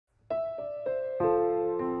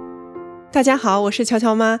大家好，我是乔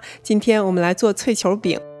乔妈。今天我们来做脆球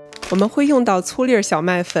饼，我们会用到粗粒小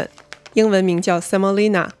麦粉，英文名叫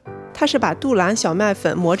Semolina， 它是把杜兰小麦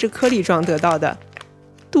粉磨至颗粒状得到的。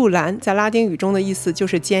杜兰在拉丁语中的意思就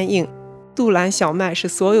是坚硬，杜兰小麦是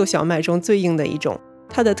所有小麦中最硬的一种，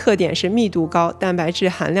它的特点是密度高、蛋白质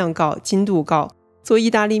含量高、筋度高。做意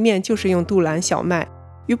大利面就是用杜兰小麦，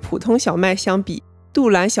与普通小麦相比，杜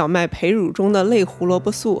兰小麦培乳中的类胡萝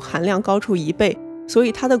卜素含量高出1倍，所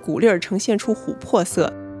以它的谷粒呈现出琥珀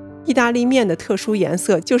色。意大利面的特殊颜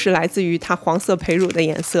色就是来自于它黄色培乳的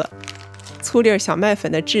颜色。粗粒小麦粉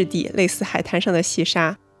的质地类似海滩上的细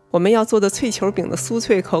沙，我们要做的脆球饼的酥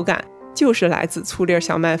脆口感就是来自粗粒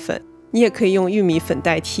小麦粉，你也可以用玉米粉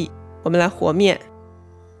代替。我们来和面，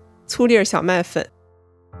粗粒小麦粉、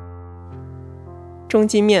中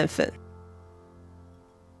筋面粉，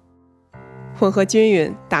混合均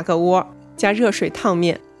匀，打个窝，加热水烫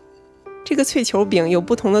面。这个脆球饼有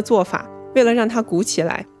不同的做法，为了让它鼓起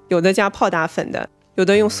来，有的加泡打粉的，有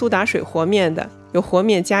的用苏打水和面的，有和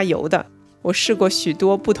面加油的。我试过许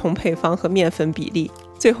多不同配方和面粉比例，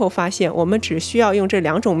最后发现我们只需要用这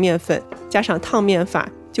2种面粉加上烫面法，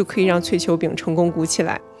就可以让脆球饼成功鼓起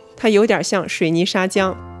来。它有点像水泥砂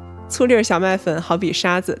浆，粗粒小麦粉好比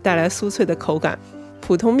沙子，带来酥脆的口感。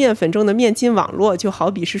普通面粉中的面筋网络就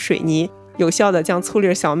好比是水泥，有效地将粗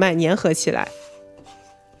粒小麦粘合起来。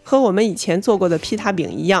和我们以前做过的皮塔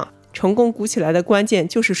饼一样，成功鼓起来的关键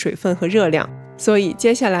就是水分和热量，所以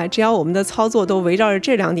接下来只要我们的操作都围绕着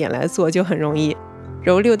这2点来做就很容易。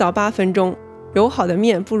揉6到8分钟，揉好的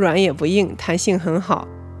面不软也不硬，弹性很好，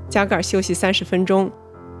加盖休息30分钟，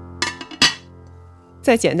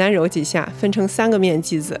再简单揉几下，分成3个面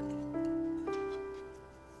剂子。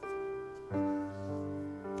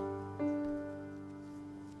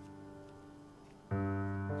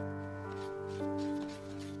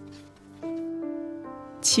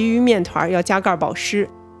其余面团要加盖保湿，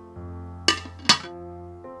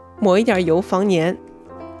抹一点油防粘。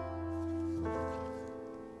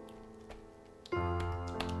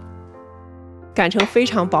擀成非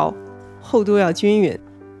常薄，厚度要均匀，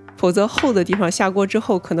否则厚的地方下锅之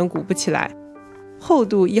后可能鼓不起来。厚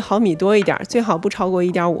度1毫米多一点，最好不超过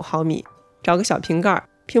1.5毫米。找个小瓶盖，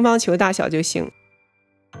乒乓球大小就行。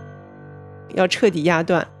要彻底压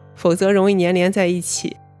断，否则容易粘连在一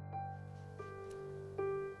起。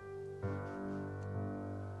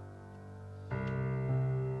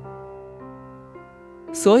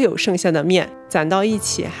所有剩下的面攒到一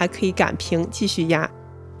起，还可以擀平，继续压。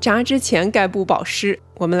炸之前盖布保湿。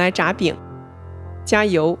我们来炸饼，加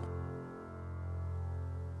油，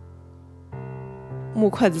木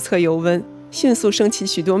筷子测油温，迅速升起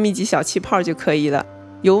许多密集小气泡就可以了。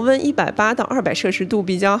油温180到200摄氏度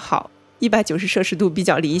比较好，190摄氏度比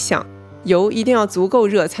较理想。油一定要足够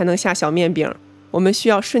热才能下小面饼，我们需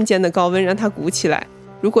要瞬间的高温让它鼓起来。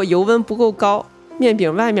如果油温不够高，面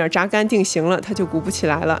饼外面炸干定型了，它就鼓不起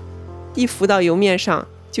来了。一浮到油面上，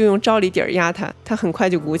就用罩里底压它，它很快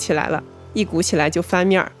就鼓起来了。一鼓起来就翻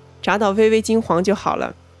面，炸到微微金黄就好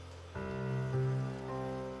了。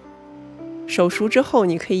手熟之后，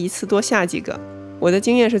你可以一次多下几个。我的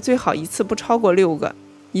经验是最好一次不超过6个，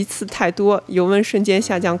一次太多，油温瞬间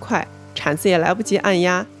下降快，铲子也来不及按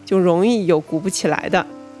压，就容易有鼓不起来的。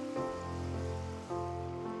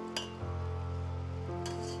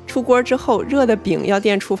出锅之后，热的饼要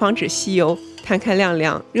垫厨房纸吸油，摊开晾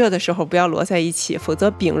凉。热的时候不要摞在一起，否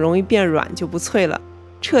则饼容易变软，就不脆了。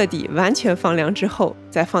彻底完全放凉之后，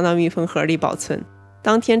再放到密封盒里保存，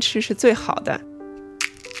当天吃是最好的。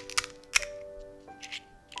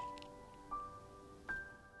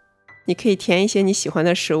你可以填一些你喜欢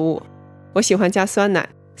的食物，我喜欢加酸奶，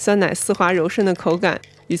酸奶丝滑柔顺的口感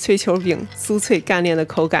与脆球饼酥脆干练的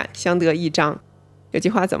口感相得益彰。有句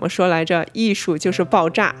话怎么说来着？艺术就是爆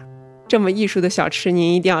炸。这么艺术的小吃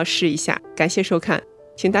您一定要试一下。感谢收看，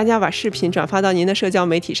请大家把视频转发到您的社交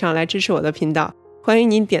媒体上来支持我的频道。欢迎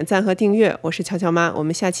您点赞和订阅，我是乔乔妈，我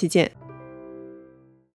们下期见。